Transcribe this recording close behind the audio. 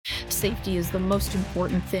safety is the most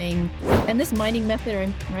important thing. And this mining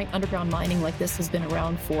method, right, underground mining like this has been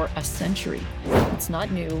around for a century. It's not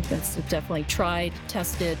new. It's definitely tried,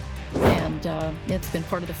 tested, and it's been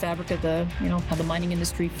part of the fabric of the mining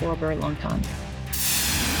industry for a very long time.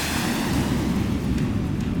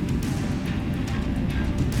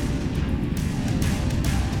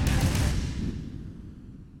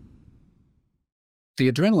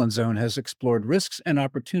 The Adrenaline Zone has explored risks and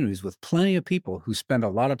opportunities with plenty of people who spend a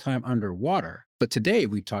lot of time underwater. But today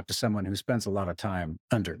we talked to someone who spends a lot of time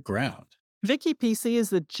underground. Vicky Peacey is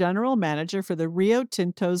the general manager for the Rio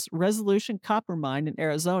Tinto's Resolution Copper Mine in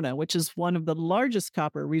Arizona, which is one of the largest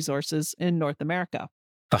copper resources in North America.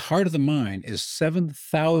 The heart of the mine is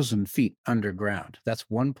 7,000 feet underground. That's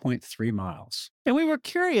 1.3 miles. And we were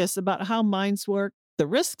curious about how mines work, the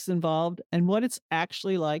risks involved, and what it's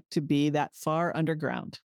actually like to be that far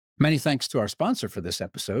underground. Many thanks to our sponsor for this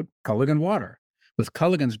episode, Culligan Water. With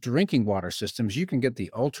Culligan's drinking water systems, you can get the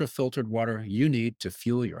ultra-filtered water you need to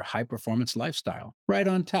fuel your high-performance lifestyle right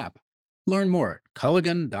on tap. Learn more at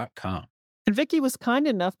Culligan.com. And Vicky was kind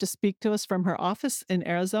enough to speak to us from her office in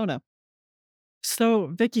Arizona. So,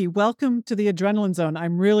 Vicky, welcome to the Adrenaline Zone.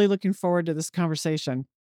 I'm really looking forward to this conversation.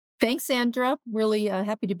 Thanks, Sandra. Really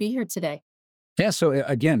happy to be here today. Yeah, so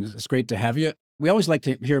again, it's great to have you. We always like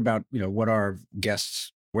to hear about, what our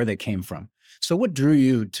guests, where they came from. So what drew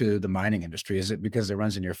you to the mining industry? Is it because it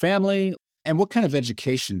runs in your family? And what kind of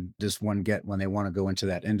education does one get when they want to go into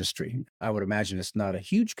that industry? I would imagine it's not a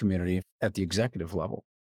huge community at the executive level.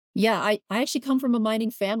 Yeah, I actually come from a mining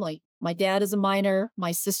family. My dad is a miner,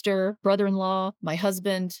 my sister, brother-in-law, my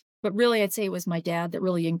husband. But really, I'd say it was my dad that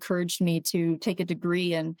really encouraged me to take a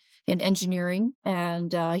degree in engineering.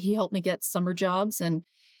 And he helped me get summer jobs. And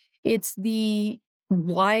it's the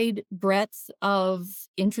wide breadth of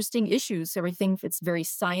interesting issues. Everything, it's very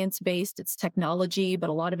science-based, it's technology, but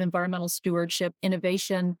a lot of environmental stewardship,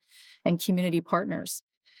 innovation, and community partners.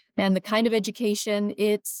 And the kind of education,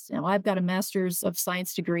 I've got a master's of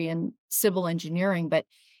science degree in civil engineering, but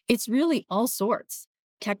it's really all sorts.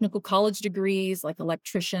 Technical college degrees like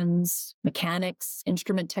electricians, mechanics,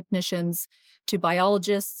 instrument technicians, to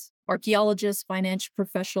biologists, archaeologists, financial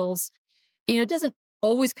professionals. It doesn't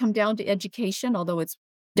always come down to education, although it's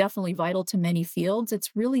definitely vital to many fields.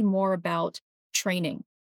 It's really more about training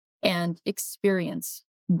and experience.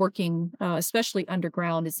 Working, especially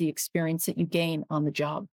underground, is the experience that you gain on the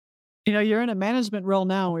job. You're in a management role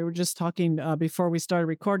now. We were just talking before we started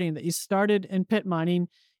recording that you started in pit mining.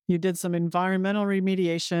 You did some environmental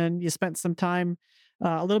remediation. You spent some time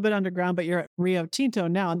a little bit underground, but you're at Rio Tinto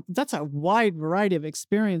now. That's a wide variety of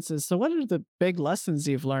experiences. So what are the big lessons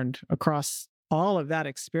you've learned across all of that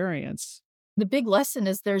experience? The big lesson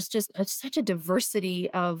is there's just such a diversity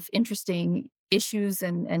of interesting issues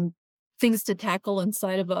and things to tackle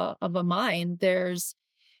inside of a mine.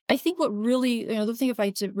 I think what really, the thing, if I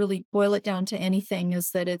had to really boil it down to anything,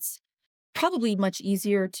 is that it's probably much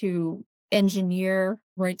easier to engineer,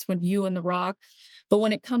 right, when you and the rock. But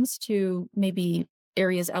when it comes to maybe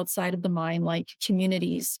areas outside of the mine, like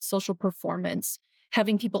communities, social performance,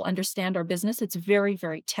 having people understand our business, it's very,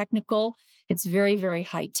 very technical. It's very, very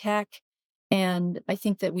high tech. And I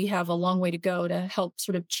think that we have a long way to go to help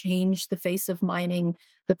sort of change the face of mining,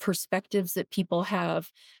 the perspectives that people have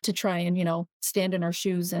to try and, stand in our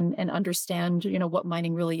shoes and understand, what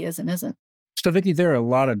mining really is and isn't. So, Vicky, there are a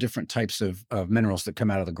lot of different types of minerals that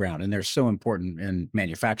come out of the ground, and they're so important in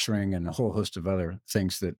manufacturing and a whole host of other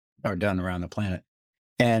things that are done around the planet.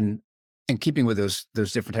 And in keeping with those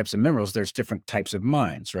different types of minerals, there's different types of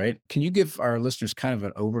mines, right? Can you give our listeners kind of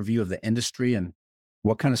an overview of the industry and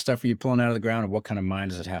what kind of stuff are you pulling out of the ground and what kind of mine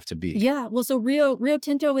does it have to be? Yeah, well, so Rio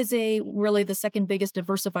Tinto is really the second biggest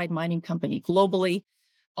diversified mining company globally.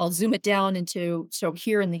 I'll zoom it down so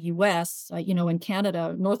here in the US, in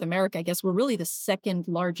Canada, North America, I guess we're really the second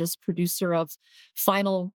largest producer of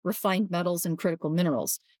final refined metals and critical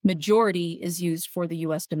minerals. Majority is used for the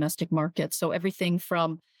US domestic market. So everything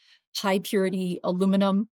from high purity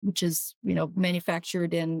aluminum, which is,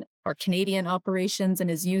 manufactured in our Canadian operations and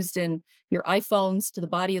is used in your iPhones, to the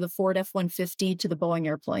body of the Ford F-150, to the Boeing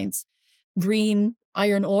airplanes. Green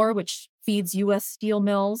iron ore, which feeds US steel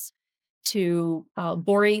mills, to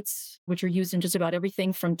borates, which are used in just about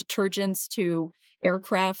everything from detergents to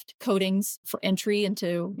aircraft coatings for entry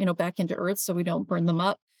into, back into Earth so we don't burn them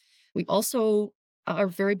up. We also are a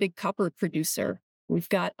very big copper producer. We've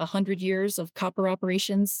got 100 years of copper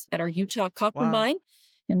operations at our Utah copper mine,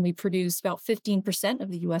 and we produce about 15%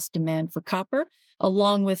 of the U.S. demand for copper,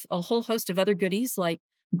 along with a whole host of other goodies like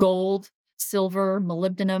gold, silver,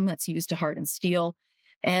 molybdenum that's used to harden steel.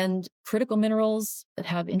 and critical minerals that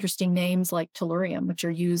have interesting names like tellurium, which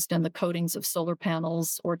are used in the coatings of solar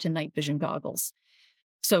panels or to night vision goggles.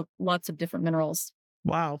 So lots of different minerals.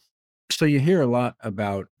 Wow. So you hear a lot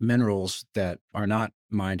about minerals that are not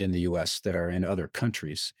mined in the US that are in other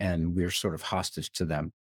countries, and we're sort of hostage to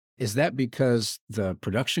them. Is that because the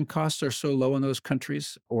production costs are so low in those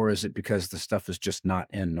countries, or is it because the stuff is just not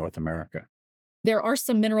in North America? There are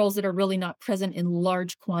some minerals that are really not present in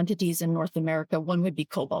large quantities in North America. One would be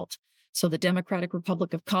cobalt. So the Democratic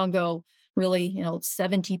Republic of Congo, really,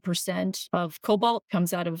 70% of cobalt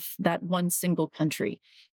comes out of that one single country.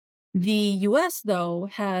 The US, though,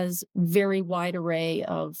 has very wide array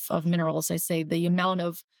of minerals. I say the amount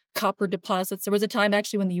of copper deposits. There was a time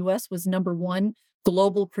actually when the US was number one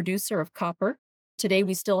global producer of copper. Today,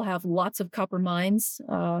 we still have lots of copper mines,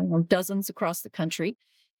 dozens across the country.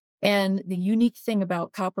 And the unique thing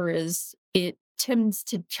about copper is it tends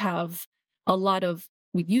to have a lot of,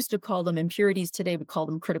 we used to call them impurities. Today, we call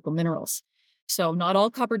them critical minerals. So not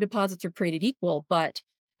all copper deposits are created equal, but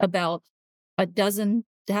about a dozen,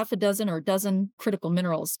 half a dozen or a dozen critical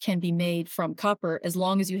minerals can be made from copper as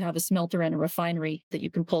long as you have a smelter and a refinery that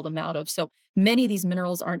you can pull them out of. So many of these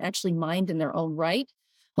minerals aren't actually mined in their own right,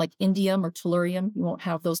 like indium or tellurium. You won't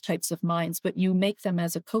have those types of mines, but you make them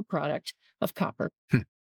as a co-product of copper.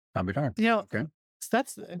 I'll be darned. You know, Okay.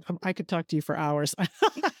 that's, I could talk to you for hours.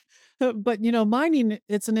 But, mining,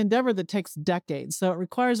 it's an endeavor that takes decades. So it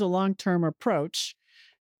requires a long-term approach.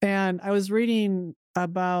 And I was reading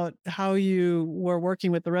about how you were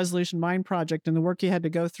working with the Resolution Mine Project and the work you had to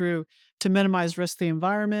go through to minimize risk to the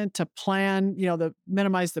environment, to plan,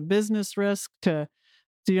 minimize the business risk, that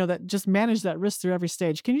just manage that risk through every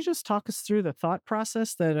stage. Can you just talk us through the thought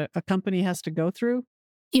process that a company has to go through?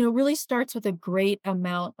 Really starts with a great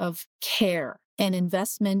amount of care and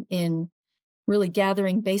investment in really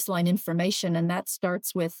gathering baseline information. And that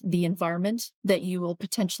starts with the environment that you will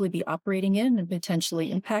potentially be operating in and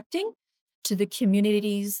potentially impacting, to the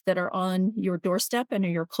communities that are on your doorstep and are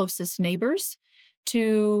your closest neighbors,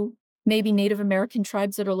 to maybe Native American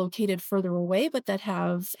tribes that are located further away, but that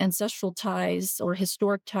have ancestral ties or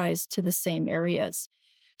historic ties to the same areas.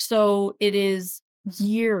 So it is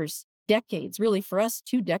years, decades, really for us,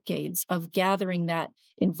 2 decades of gathering that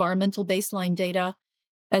environmental baseline data,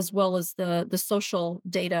 as well as the social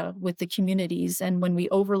data with the communities. And when we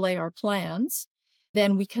overlay our plans,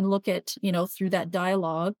 then we can look at, through that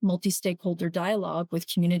dialogue, multi-stakeholder dialogue with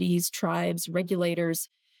communities, tribes, regulators,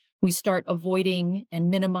 we start avoiding and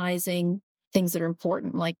minimizing things that are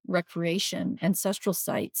important, like recreation, ancestral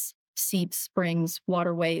sites, seeps, springs,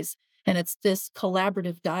 waterways. And it's this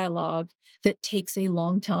collaborative dialogue that takes a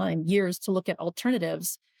long time, years, to look at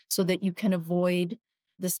alternatives so that you can avoid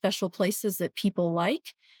the special places that people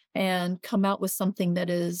like and come out with something that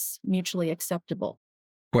is mutually acceptable.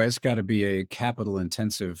 Boy, it's got to be a capital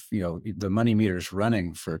intensive, the money meter's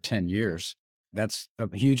running for 10 years. That's a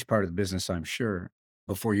huge part of the business, I'm sure,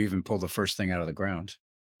 before you even pull the first thing out of the ground.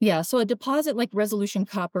 Yeah, so a deposit like Resolution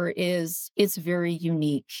Copper it's very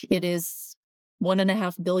unique. It is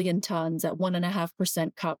 1.5 billion tons at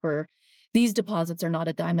 1.5% copper. These deposits are not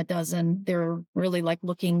a dime a dozen. They're really like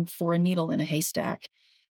looking for a needle in a haystack.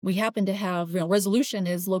 We happen to have, Resolution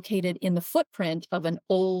is located in the footprint of an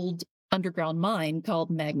old underground mine called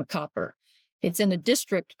Magma Copper. It's in a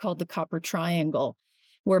district called the Copper Triangle,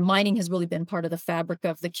 where mining has really been part of the fabric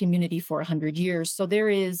of the community for 100 years. So there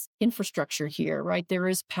is infrastructure here, right? There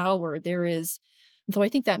is power. So I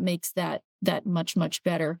think that makes that much, much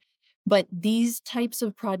better. But these types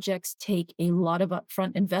of projects take a lot of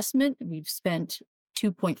upfront investment. We've spent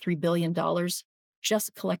 $2.3 billion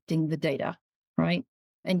just collecting the data, right?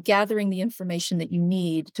 And gathering the information that you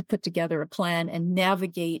need to put together a plan and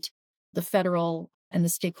navigate the federal and the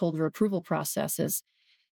stakeholder approval processes.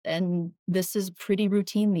 And this is pretty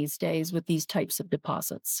routine these days with these types of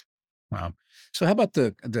deposits. Wow. So how about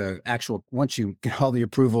the actual, once you get all the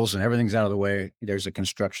approvals and everything's out of the way, there's a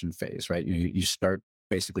construction phase, right? You start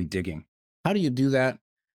basically digging. How do you do that?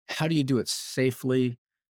 How do you do it safely?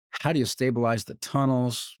 How do you stabilize the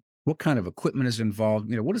tunnels? What kind of equipment is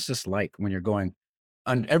involved? What is this like when you're going,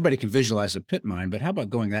 everybody can visualize a pit mine, but how about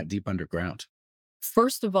going that deep underground?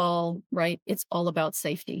 First of all, right, it's all about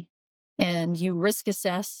safety. And you risk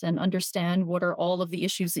assess and understand what are all of the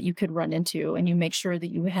issues that you could run into, and you make sure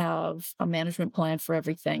that you have a management plan for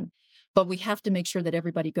everything. But we have to make sure that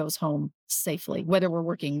everybody goes home safely, whether we're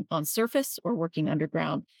working on surface or working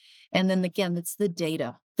underground. And then again, it's the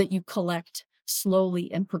data that you collect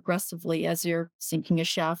slowly and progressively as you're sinking a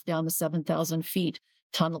shaft down to 7,000 feet,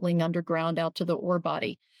 tunneling underground out to the ore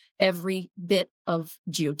body. Every bit of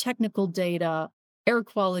geotechnical data, air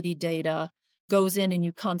quality data, goes in and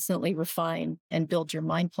you constantly refine and build your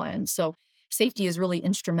mine plan. So safety is really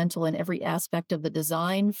instrumental in every aspect of the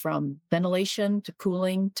design, from ventilation to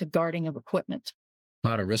cooling to guarding of equipment. A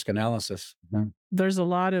lot of risk analysis. Yeah. There's a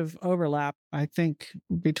lot of overlap, I think,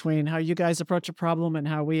 between how you guys approach a problem and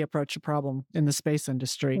how we approach a problem in the space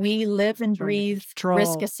industry. We live and Trying to breathe control.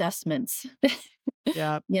 risk assessments.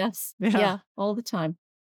 Yeah. Yes. Yeah. Yeah. All the time.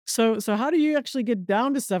 So how do you actually get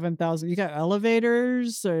down to 7,000? You got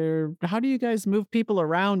elevators, or how do you guys move people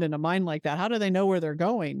around in a mine like that? How do they know where they're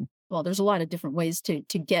going? Well, there's a lot of different ways to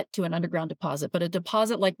get to an underground deposit, but a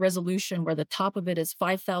deposit like Resolution, where the top of it is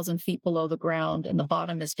 5,000 feet below the ground and the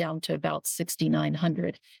bottom is down to about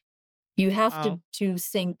 6,900, you have Wow. to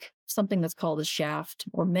sink something that's called a shaft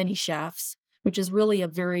or many shafts, which is really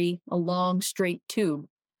a long straight tube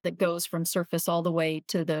that goes from surface all the way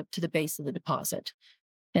to the base of the deposit.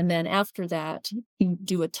 And then after that, you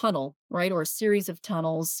do a tunnel, right? Or a series of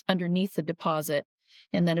tunnels underneath the deposit,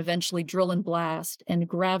 and then eventually drill and blast, and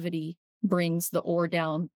gravity brings the ore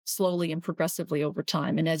down slowly and progressively over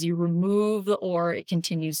time. And as you remove the ore, it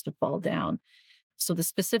continues to fall down. So the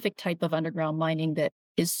specific type of underground mining that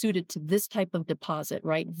is suited to this type of deposit,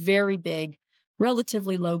 right? Very big,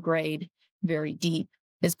 relatively low grade, very deep,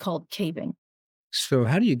 is called caving. So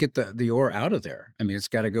how do you get the ore out of there? I mean, it's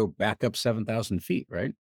got to go back up 7,000 feet,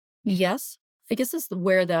 right? Yes. I guess this is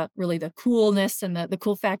where the coolness and the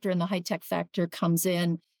cool factor and the high tech factor comes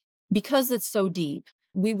in. Because it's so deep,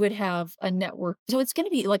 we would have a network. So it's going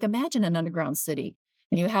to be like, imagine an underground city,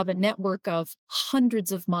 and you have a network of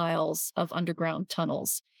hundreds of miles of underground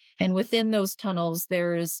tunnels. And within those tunnels,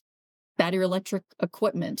 there's battery electric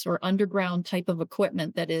equipment or underground type of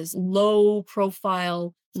equipment that is low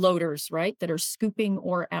profile loaders, right? That are scooping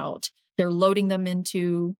ore out. They're loading them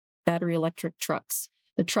into battery electric trucks.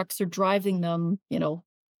 The trucks are driving them,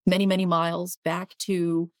 many, many miles back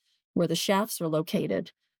to where the shafts are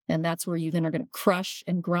located. And that's where you then are going to crush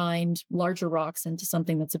and grind larger rocks into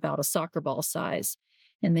something that's about a soccer ball size.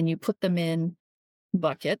 And then you put them in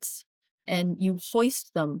buckets and you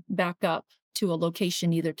hoist them back up to a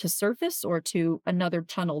location, either to surface or to another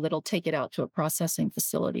tunnel that'll take it out to a processing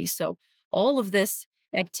facility. So all of this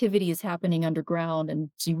activity is happening underground, and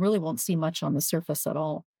so you really won't see much on the surface at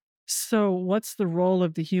all. So what's the role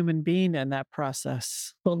of the human being in that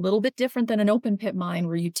process? A little bit different than an open pit mine,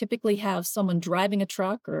 where you typically have someone driving a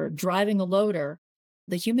truck or driving a loader.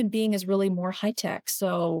 The human being is really more high tech.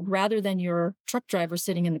 So rather than your truck driver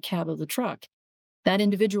sitting in the cab of the truck, that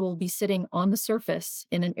individual will be sitting on the surface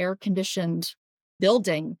in an air conditioned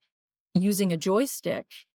building using a joystick,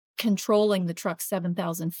 controlling the truck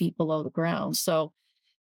 7,000 feet below the ground. So,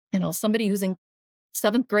 somebody who's in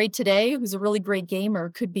seventh grade today, who's a really great gamer,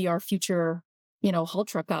 could be our future, haul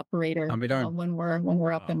truck operator I'll be darned. when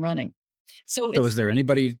we're up and running. So So is there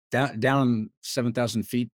anybody down 7,000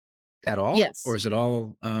 feet at all? Yes. Or is it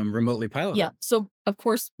all remotely piloted? Yeah. So of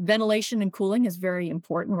course, ventilation and cooling is very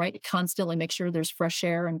important, right? To constantly make sure there's fresh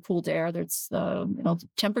air and cooled air. There's, the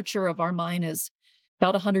temperature of our mine is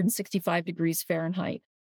about 165 degrees Fahrenheit.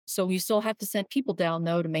 So you still have to send people down,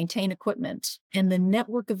 though, to maintain equipment. And the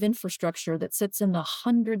network of infrastructure that sits in the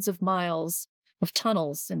hundreds of miles of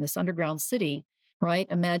tunnels in this underground city, right?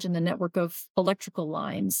 Imagine the network of electrical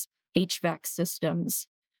lines, HVAC systems,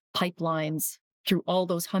 pipelines through all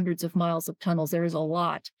those hundreds of miles of tunnels. There is a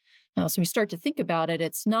lot. So we start to think about it.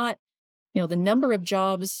 It's not, the number of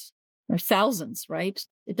jobs are thousands, right?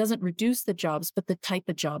 It doesn't reduce the jobs, but the type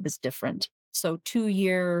of job is different. So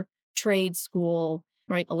 2-year trade school,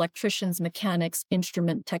 right? Electricians, mechanics,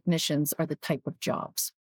 instrument technicians are the type of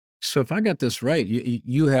jobs. So if I got this right,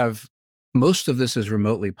 you have most of this is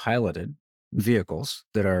remotely piloted vehicles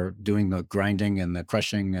that are doing the grinding and the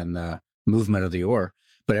crushing and the movement of the ore.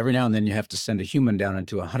 But every now and then you have to send a human down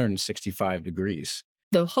into 165 degrees.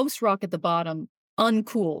 The host rock at the bottom,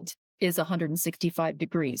 uncooled, is 165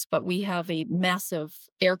 degrees, but we have a massive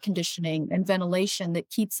air conditioning and ventilation that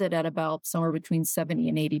keeps it at about somewhere between 70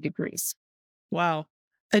 and 80 degrees. Wow.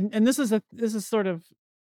 And this is sort of,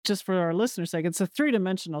 just for our listeners' sake, it's a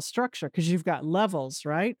 3-dimensional structure because you've got levels,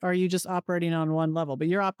 right? Or are you just operating on one level? But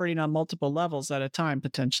you're operating on multiple levels at a time,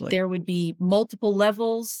 potentially. There would be multiple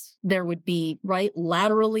levels. There would be, right,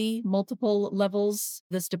 laterally multiple levels.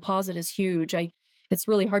 This deposit is huge. It's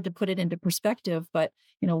really hard to put it into perspective, but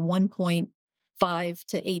 1.5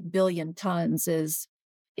 to 8 billion tons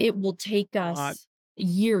it will take us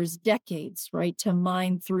years, decades, right, to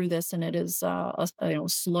mine through this. And it is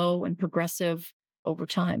slow and progressive over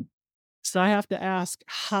time. So I have to ask,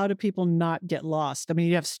 how do people not get lost? I mean,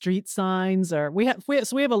 you have street signs, or we have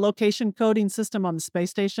a location coding system on the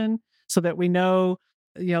space station so that we know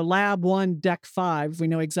lab 1, deck 5, we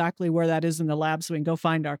know exactly where that is in the lab so we can go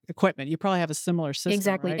find our equipment. You probably have a similar system,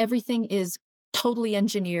 Exactly. right? Everything is totally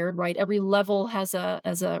engineered, right? Every level has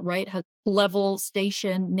has level,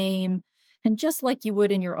 station, name. And just like you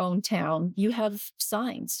would in your own town, you have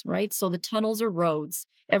signs, right? So the tunnels are roads.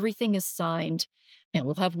 Everything is signed. And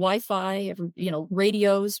we'll have Wi-Fi,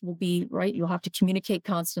 radios will be, right? You'll have to communicate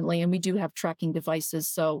constantly. And we do have tracking devices.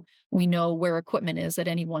 So we know where equipment is at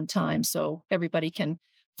any one time. So everybody can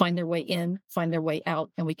find their way in, find their way out,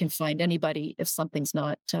 and we can find anybody if something's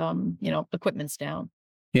not, equipment's down.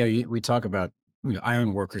 Yeah, we talk about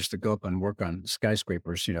iron workers that go up and work on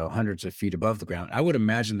skyscrapers, hundreds of feet above the ground. I would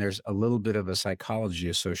imagine there's a little bit of a psychology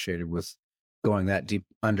associated with going that deep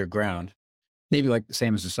underground. Maybe like the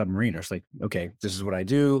same as a submariner. It's like, okay, this is what I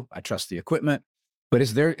do. I trust the equipment. But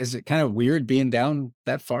is it kind of weird being down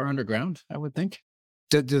that far underground? I would think.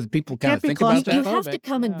 Do the people kind of Can't be think about that? You have to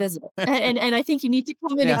come and Yeah. visit, and I think you need to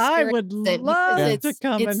come and Yeah. I experience would it because love to it's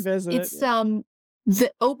come and it's visit it. it's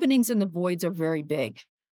the openings and the voids are very big.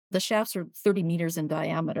 The shafts are 30 meters in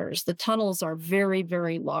diameters. The tunnels are very,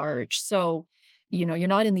 very large. So, you're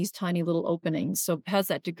not in these tiny little openings. So it has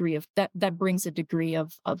that degree of that brings a degree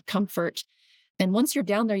of comfort. And once you're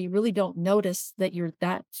down there, you really don't notice that you're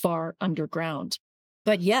that far underground.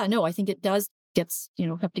 But yeah, no, I think it does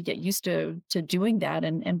have to get used to doing that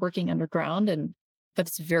and working underground. But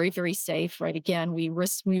it's very, very safe, right? Again, we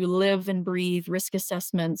live and breathe risk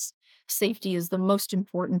assessments. Safety is the most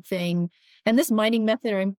important thing. And this mining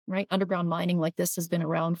method, right? Underground mining like this has been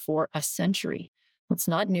around for a century. It's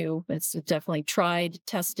not new. It's definitely tried,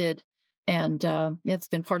 tested, and it's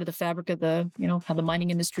been part of the fabric of how the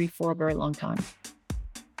mining industry for a very long time.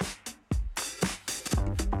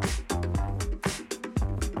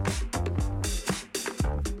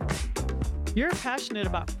 You're passionate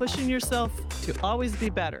about pushing yourself to always be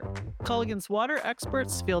better. Culligan's water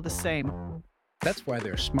experts feel the same. That's why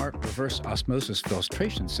their smart reverse osmosis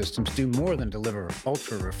filtration systems do more than deliver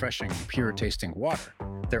ultra refreshing, pure tasting water.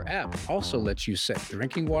 Their app also lets you set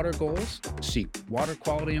drinking water goals, seek water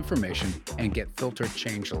quality information, and get filter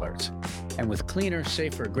change alerts. And with cleaner,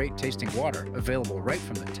 safer, great tasting water available right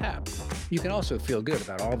from the tap, you can also feel good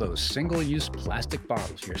about all those single-use plastic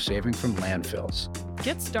bottles you're saving from landfills.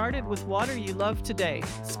 Get started with water you love today.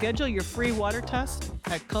 Schedule your free water test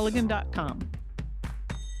at Culligan.com.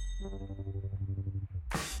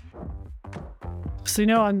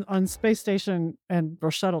 So, on space station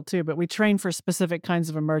or shuttle too, but we train for specific kinds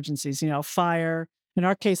of emergencies, fire, in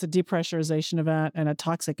our case, a depressurization event and a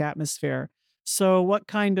toxic atmosphere. So what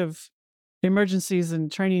kind of emergencies and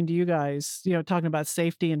training do you guys, talking about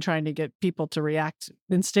safety and trying to get people to react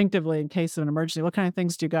instinctively in case of an emergency? What kind of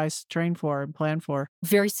things do you guys train for and plan for?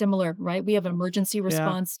 Very similar, right? We have an emergency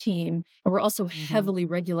response team, and we're also heavily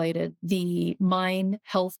regulated. The Mine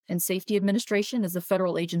Health and Safety Administration is the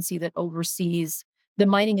federal agency that oversees the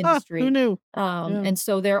mining industry. Who knew? And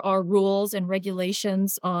so there are rules and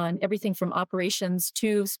regulations on everything from operations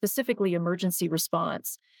to specifically emergency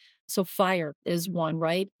response. So fire is one,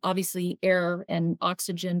 right? Obviously air and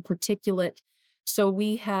oxygen, particulate. So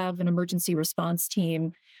we have an emergency response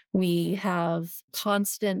team. We have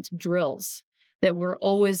constant drills that we're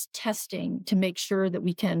always testing to make sure that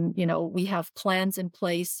we can, we have plans in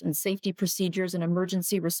place and safety procedures and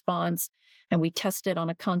emergency response. And we test it on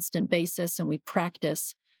a constant basis and we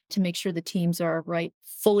practice to make sure the teams are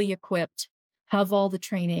fully equipped, have all the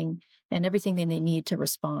training and everything they need to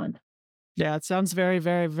respond. Yeah, it sounds very,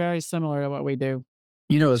 very, very similar to what we do.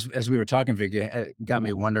 As we were talking, Vicky, it got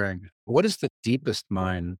me wondering, what is the deepest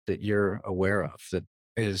mine that you're aware of that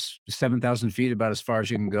is 7,000 feet, about as far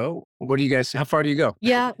as you can go? How far do you go?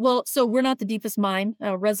 Yeah, well, so we're not the deepest mine.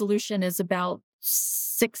 Resolution is about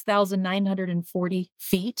 6,940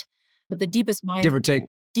 feet, but the deepest mine, Give or take.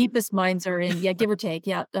 Deepest mines are give or take.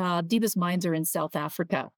 Yeah. Deepest mines are in South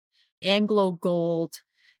Africa. Anglo Gold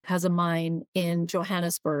has a mine in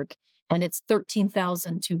Johannesburg and it's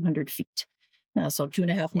 13,200 feet. So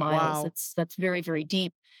 2.5 miles. Wow. That's very, very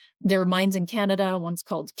deep. There are mines in Canada. One's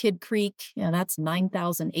called Kidd Creek, and that's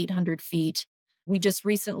 9,800 feet. We just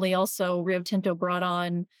recently also, Rio Tinto brought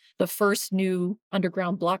on the first new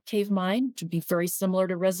underground block cave mine, which would be very similar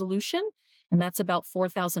to Resolution, and that's about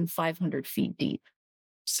 4,500 feet deep.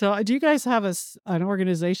 So do you guys have an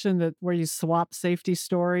organization where you swap safety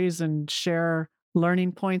stories and share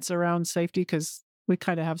learning points around safety? Because we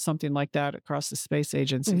kind of have something like that across the space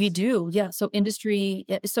agencies. We do, yeah. So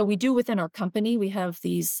we do within our company, we have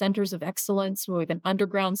these centers of excellence. We have an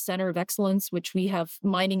underground center of excellence, which we have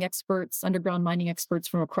underground mining experts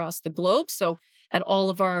from across the globe. So at all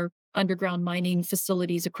of our underground mining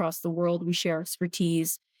facilities across the world, we share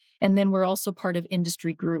expertise. And then we're also part of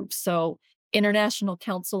industry groups. So International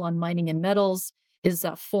Council on Mining and Metals is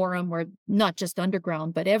a forum where not just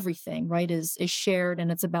underground, but everything, right, is shared.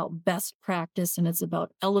 And it's about best practice, and it's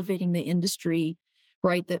about elevating the industry,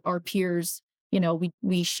 right? That our peers,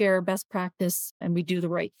 we share best practice and we do the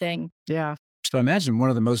right thing. Yeah. So I imagine one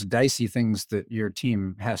of the most dicey things that your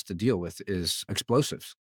team has to deal with is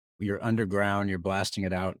explosives. You're underground, you're blasting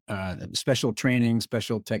it out, special training,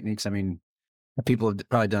 special techniques. I mean, people have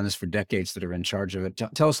probably done this for decades that are in charge of it.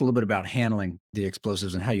 Tell us a little bit about handling the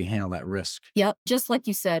explosives and how you handle that risk. Yep. Just like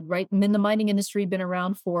you said, right? In the mining industry, been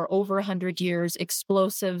around for over 100 years.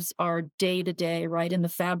 Explosives are day to day, right? In the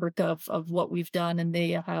fabric of what we've done. And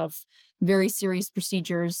they have very serious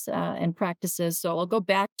procedures and practices. So I'll go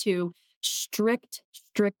back to strict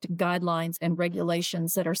guidelines and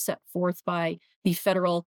regulations that are set forth by the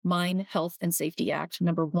Federal Mine Health and Safety Act,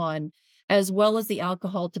 number one, as well as the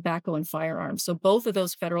Alcohol, Tobacco, and Firearms. So both of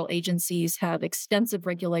those federal agencies have extensive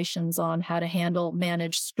regulations on how to handle,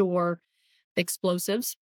 manage, store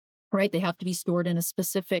explosives, right? They have to be stored in a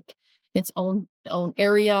specific, its own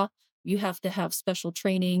area. You have to have special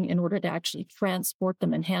training in order to actually transport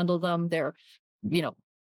them and handle them.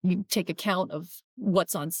 You take account of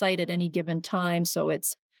what's on site at any given time. So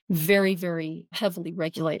it's very, very heavily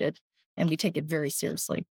regulated, and we take it very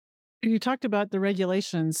seriously. You talked about the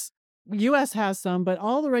regulations. U.S. has some, but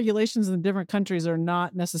all the regulations in the different countries are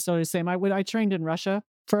not necessarily the same. I trained in Russia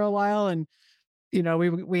for a while, and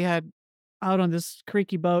we had out on this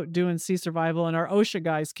creaky boat doing sea survival, and our OSHA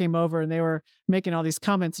guys came over and they were making all these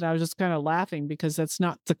comments, and I was just kind of laughing because that's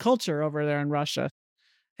not the culture over there in Russia.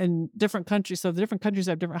 And different countries, so the different countries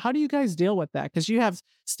have different. How do you guys deal with that? Because you have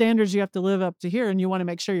standards you have to live up to here, and you want to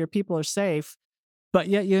make sure your people are safe, but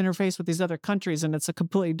yet you interface with these other countries, and it's a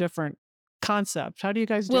completely different concept. How do you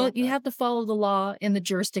guys deal with you that? have to follow the law in the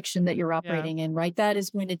jurisdiction that you're operating in, right? That is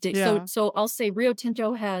going to Yeah. So I'll say Rio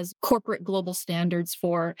Tinto has corporate global standards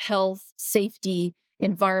for health, safety,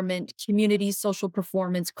 environment, community, social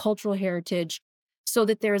performance, cultural heritage, so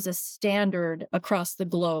that there is a standard across the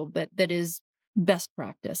globe that is best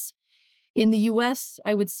practice. In the US,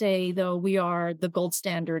 I would say, though, we are the gold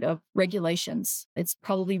standard of regulations. It's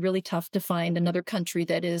probably really tough to find another country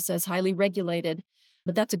that is as highly regulated,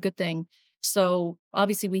 but that's a good thing. So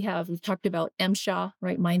obviously we've talked about MSHA,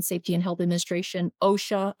 right? Mine Safety and Health Administration.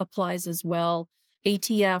 OSHA applies as well.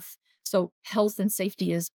 ATF. So health and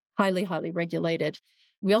safety is highly, highly regulated.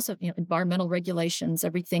 We also have environmental regulations,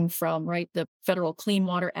 everything from, right, the Federal Clean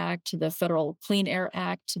Water Act to the Federal Clean Air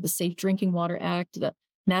Act to the Safe Drinking Water Act, to the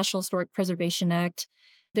National Historic Preservation Act.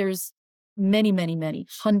 There's many, many, many,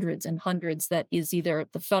 hundreds and hundreds that is either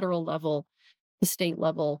at the federal level, the state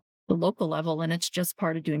level, the local level, and it's just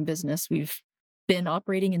part of doing business. We've been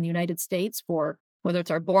operating in the United States for, whether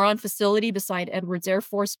it's our boron facility beside Edwards Air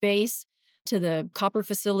Force Base to the copper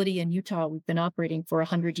facility in Utah, we've been operating for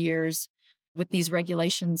 100 years. With these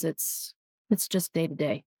regulations, it's just day to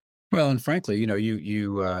day. Well, and frankly,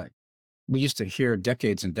 we used to hear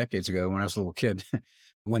decades and decades ago when I was a little kid,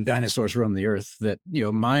 when dinosaurs roamed the earth, that,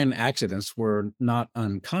 mine accidents were not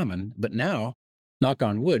uncommon. But now, knock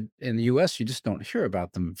on wood, in the U.S., you just don't hear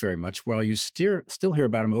about them very much, while you still hear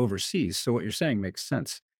about them overseas. So what you're saying makes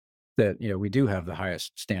sense, that, we do have the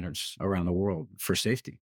highest standards around the world for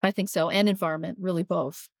safety. I think so. And environment, really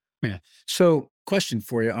both. Yeah. So question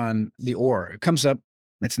for you on the ore. It comes up,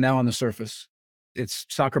 it's now on the surface. It's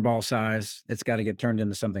soccer ball size. It's got to get turned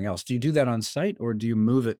into something else. Do you do that on site, or do you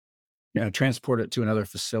move it, transport it to another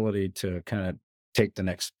facility to kind of take the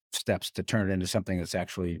next steps to turn it into something that's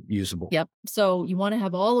actually usable? Yep. So you want to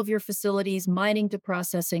have all of your facilities, mining to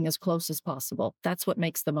processing, as close as possible. That's what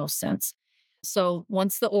makes the most sense. So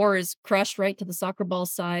once the ore is crushed right to the soccer ball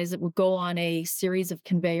size, it will go on a series of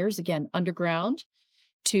conveyors, again, underground,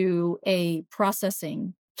 to a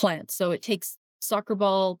processing plant. So it takes soccer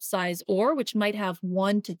ball size ore, which might have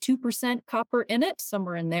 1% to 2% copper in it,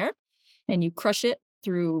 somewhere in there, and you crush it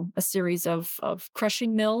through a series of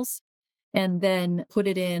crushing mills, and then put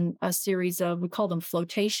it in a series of, we call them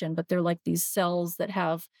flotation, but they're like these cells that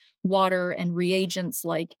have water and reagents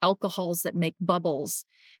like alcohols that make bubbles.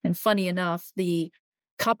 And funny enough, the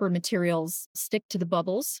copper materials stick to the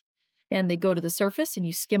bubbles, and they go to the surface, and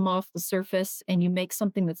you skim off the surface, and you make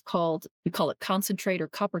something that's called, we call it concentrate or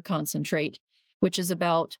copper concentrate, which is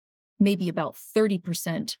maybe about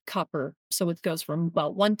 30% copper. So it goes from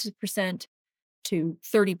about 1% to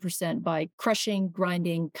 30% by crushing,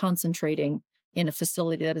 grinding, concentrating in a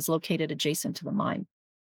facility that is located adjacent to the mine.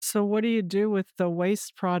 So what do you do with the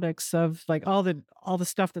waste products of like all the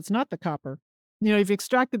stuff that's not the copper? You've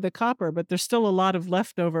extracted the copper, but there's still a lot of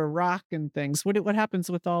leftover rock and things. What happens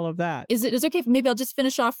with all of that? Is it okay? Maybe I'll just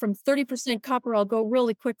finish off from 30% copper. I'll go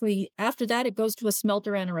really quickly. After that, it goes to a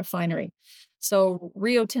smelter and a refinery. So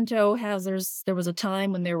Rio Tinto there was a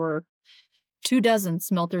time when there were 24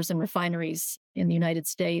 smelters and refineries in the United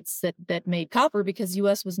States that made copper, because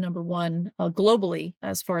U.S. was number one globally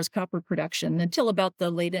as far as copper production until about the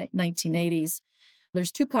late 1980s.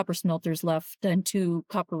 There's 2 copper smelters left and 2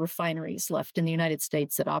 copper refineries left in the United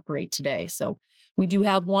States that operate today. So we do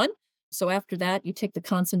have one. So after that, you take the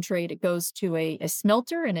concentrate, it goes to a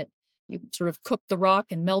smelter, and you sort of cook the rock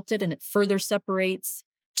and melt it, and it further separates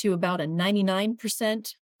to about a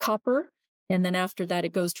 99% copper. And then after that,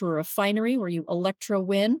 it goes to a refinery where you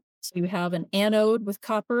electrowin. So you have an anode with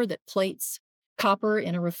copper that plates copper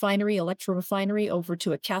in a refinery, electrorefinery, over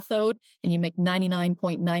to a cathode, and you make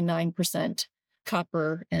 99.99%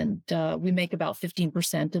 copper. And we make about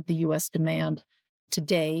 15% of the U.S. demand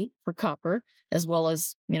today for copper, as well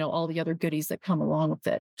as, all the other goodies that come along with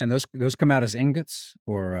it. And those come out as ingots,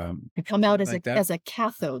 or they come out like as a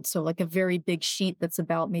cathode. So like a very big sheet that's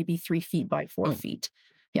about maybe 3 feet by 4 feet.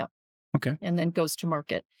 Yeah. Okay. And then goes to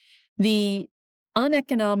market. The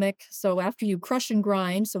uneconomic, so after you crush and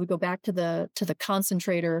grind, so we go back to the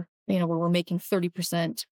concentrator, where we're making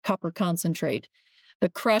 30% copper concentrate. The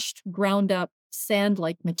crushed, ground up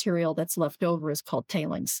sand-like material that's left over is called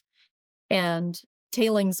tailings. And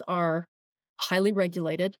tailings are highly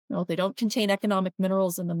regulated. They don't contain economic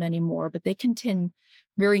minerals in them anymore, but they contain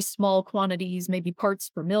very small quantities, maybe parts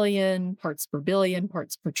per million, parts per billion,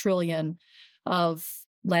 parts per trillion of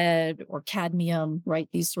lead or cadmium, right?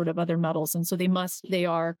 These sort of other metals. And so they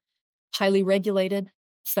are highly regulated,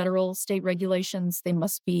 federal, state regulations. They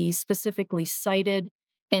must be specifically cited,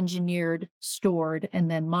 engineered, stored, and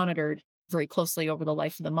then monitored very closely over the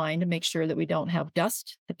life of the mine to make sure that we don't have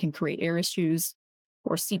dust that can create air issues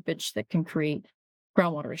or seepage that can create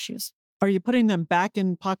groundwater issues. Are you putting them back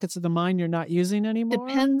in pockets of the mine you're not using anymore?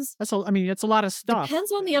 Depends. It's a lot of stuff.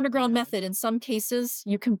 Depends on the underground method. In some cases,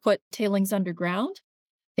 you can put tailings underground.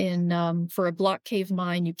 For a block cave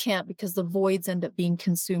mine, you can't, because the voids end up being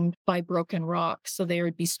consumed by broken rock. So they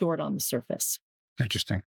would be stored on the surface.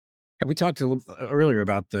 Interesting. And we talked a little earlier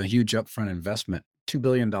about the huge upfront investment, $2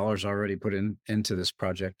 billion already put into this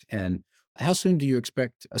project. And how soon do you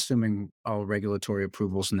expect, assuming all regulatory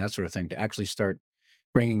approvals and that sort of thing, to actually start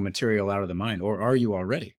bringing material out of the mine? Or are you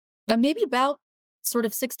already? Maybe about sort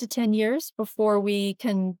of 6 to 10 years before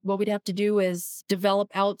what we'd have to do is develop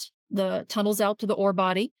out the tunnels out to the ore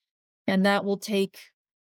body. And that will take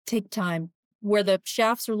time. Where the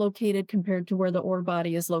shafts are located compared to where the ore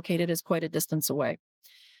body is located is quite a distance away.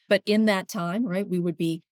 But in that time, right, there'd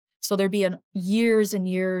be years and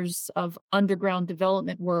years of underground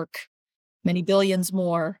development work, many billions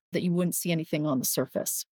more, that you wouldn't see anything on the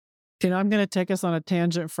surface. I'm going to take us on a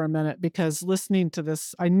tangent for a minute, because listening to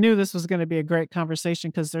this, I knew this was going to be a great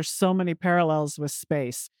conversation, because there's so many parallels with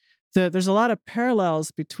space. There's a lot of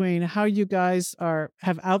parallels between how you guys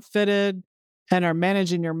have outfitted and are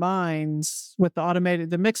managing your mines with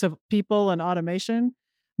the mix of people and automation,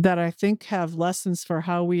 that I think have lessons for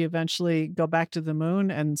how we eventually go back to the moon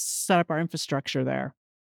and set up our infrastructure there.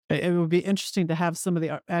 It would be interesting to have some of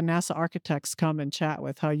the NASA architects come and chat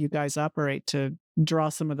with how you guys operate to draw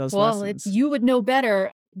some of those lessons. Well, you would know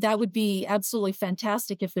better. That would be absolutely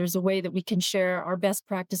fantastic if there's a way that we can share our best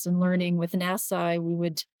practice and learning with NASA. We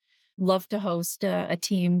would love to host a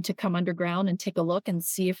team to come underground and take a look and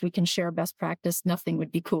see if we can share best practice. Nothing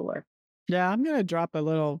would be cooler. Yeah, I'm going to drop a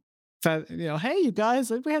little, hey, you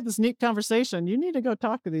guys, we had this neat conversation. You need to go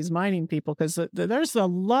talk to these mining people, because there's a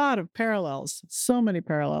lot of parallels, so many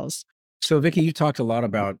parallels. So, Vicky, you talked a lot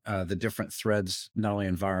about the different threads, not only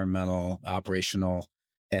environmental, operational,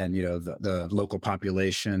 and the local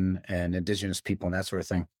population and indigenous people and that sort of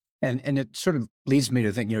thing. And it sort of leads me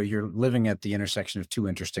to think, you're living at the intersection of 2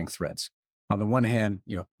 interesting threads. On the one hand,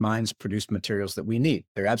 mines produce materials that we need.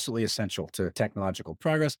 They're absolutely essential to technological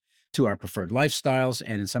progress, to our preferred lifestyles,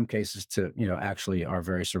 and in some cases to, actually our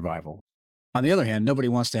very survival. On the other hand, nobody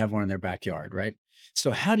wants to have one in their backyard, right?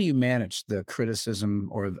 So how do you manage the criticism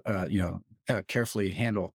or, carefully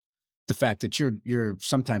handle the fact that you're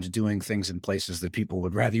sometimes doing things in places that people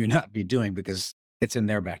would rather you not be doing because it's in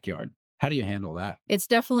their backyard? How do you handle that? It's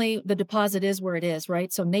definitely, the deposit is where it is,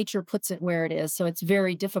 right? So nature puts it where it is. So it's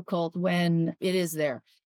very difficult when it is there.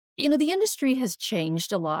 The industry has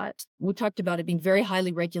changed a lot. We talked about it being very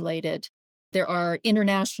highly regulated. There are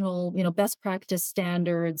international, best practice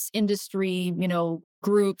standards, industry,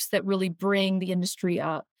 groups that really bring the industry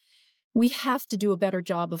up. We have to do a better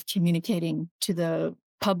job of communicating to the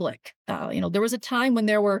public. There was a time when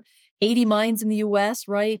there were 80 mines in the US,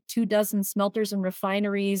 right? 24 smelters and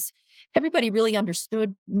refineries. Everybody really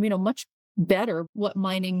understood, much better what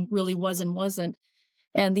mining really was and wasn't.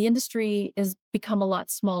 And the industry has become a lot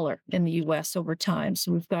smaller in the US over time.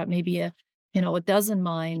 So we've got maybe a dozen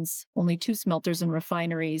mines, only 2 smelters and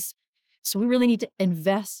refineries. So we really need to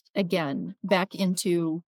invest again back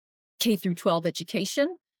into K through 12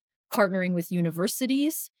 education, partnering with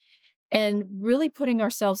universities, and really putting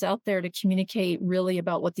ourselves out there to communicate really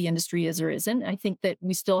about what the industry is or isn't. I think that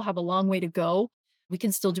we still have a long way to go. We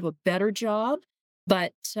can still do a better job,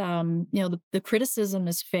 but the criticism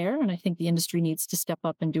is fair, and I think the industry needs to step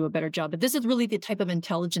up and do a better job. But this is really the type of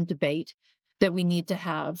intelligent debate that we need to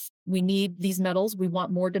have. We need these metals. We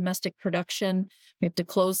want more domestic production. We have to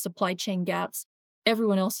close supply chain gaps.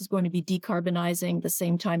 Everyone else is going to be decarbonizing the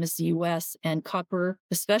same time as the US, and copper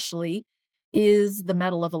especially is the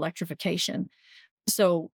metal of electrification.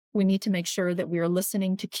 So we need to make sure that we are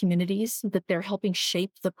listening to communities, that they're helping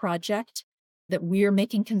shape the project, that we are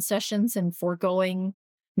making concessions and foregoing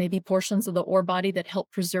maybe portions of the ore body that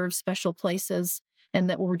help preserve special places, and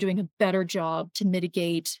that we're doing a better job to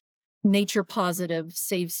mitigate nature positive,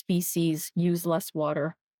 save species, use less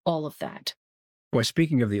water, all of that. Well,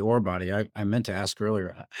 speaking of the ore body, I meant to ask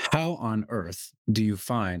earlier, how on earth do you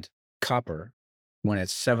find copper when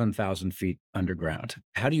it's 7,000 feet underground?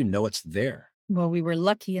 How do you know it's there? Well, we were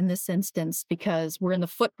lucky in this instance because we're in the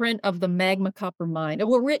footprint of the magma copper mine.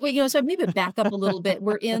 So maybe back up a little bit.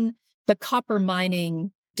 We're in the copper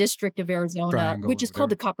mining district of Arizona, Triangle which is over called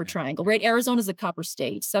the there. Copper Triangle, right? Arizona is a copper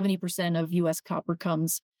state. 70% of U.S. copper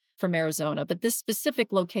comes from Arizona. But this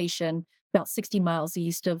specific location, about 60 miles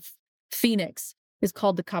east of Phoenix, is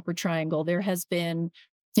called the Copper Triangle. There has been,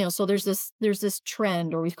 so there's this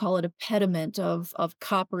trend, or we call it a pediment of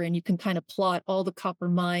copper, and you can kind of plot all the copper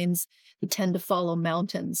mines that tend to follow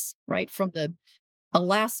mountains, right? From the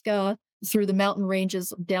Alaska through the mountain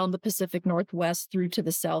ranges, down the Pacific Northwest, through to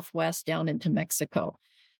the Southwest, down into Mexico.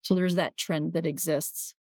 So there's that trend that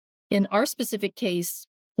exists. In our specific case,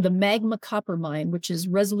 the magma copper mine, which is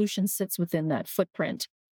Resolution sits within that footprint,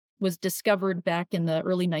 was discovered back in the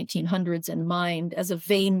early 1900s and mined as a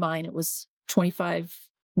vein mine. It was 25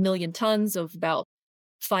 million tons of about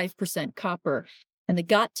 5% copper. And they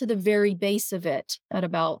got to the very base of it at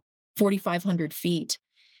about 4,500 feet.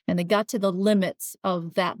 And they got to the limits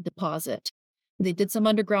of that deposit. They did some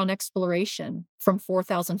underground exploration from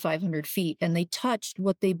 4,500 feet, and they touched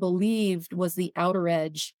what they believed was the outer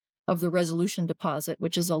edge of the Resolution deposit,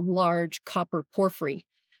 which is a large copper porphyry.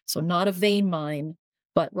 So not a vein mine,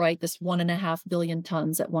 but this 1.5 billion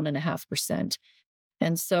tons at 1.5%.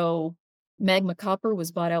 And so Magma Copper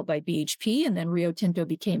was bought out by BHP, and then Rio Tinto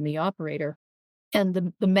became the operator. And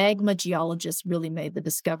the magma geologists really made the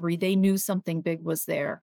discovery. They knew something big was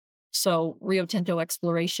there. So Rio Tinto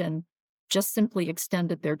Exploration just simply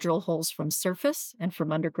extended their drill holes from surface and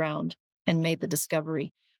from underground and made the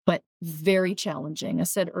discovery. But very challenging. I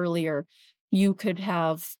said earlier, you could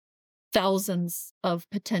have thousands of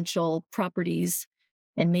potential properties,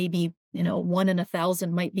 and maybe, 1 in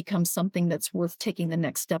 1,000 might become something that's worth taking the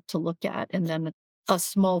next step to look at, and then a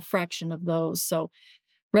small fraction of those. So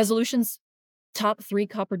Resolution's top 3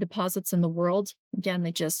 copper deposits in the world, again,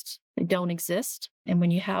 they don't exist. And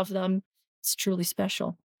when you have them, it's truly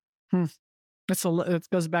special. It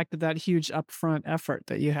goes back to that huge upfront effort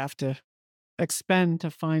that you have to expend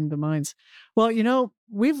to find the mines. Well,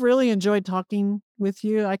 we've really enjoyed talking with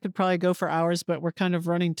you. I could probably go for hours, but we're kind of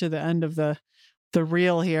running to the end of the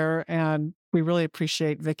reel here. And we really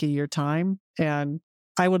appreciate, Vicky, your time. And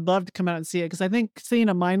I would love to come out and see it, because I think seeing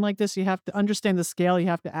a mine like this, you have to understand the scale. You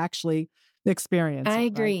have to actually experience it. I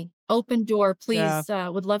agree. Right? Open door, please. Yeah.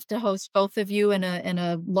 Would love to host both of you and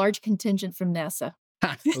a large contingent from NASA.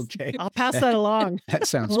 Okay. I'll pass that along. That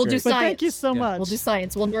sounds We'll great. do science. But thank you so much. We'll do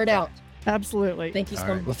science. We'll nerd out. Absolutely. Thank you so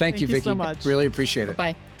much. Well, thank you, Vicky. So much. Really appreciate it.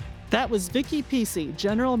 Bye. That was Vicky Peacey,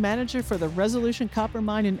 General Manager for the Resolution Copper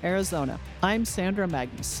Mine in Arizona. I'm Sandra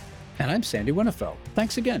Magnus. And I'm Sandy Winnefeld.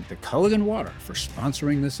 Thanks again to Culligan Water for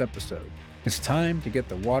sponsoring this episode. It's time to get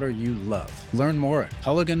the water you love. Learn more at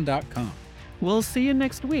culligan.com. We'll see you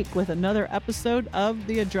next week with another episode of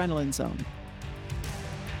The Adrenaline Zone.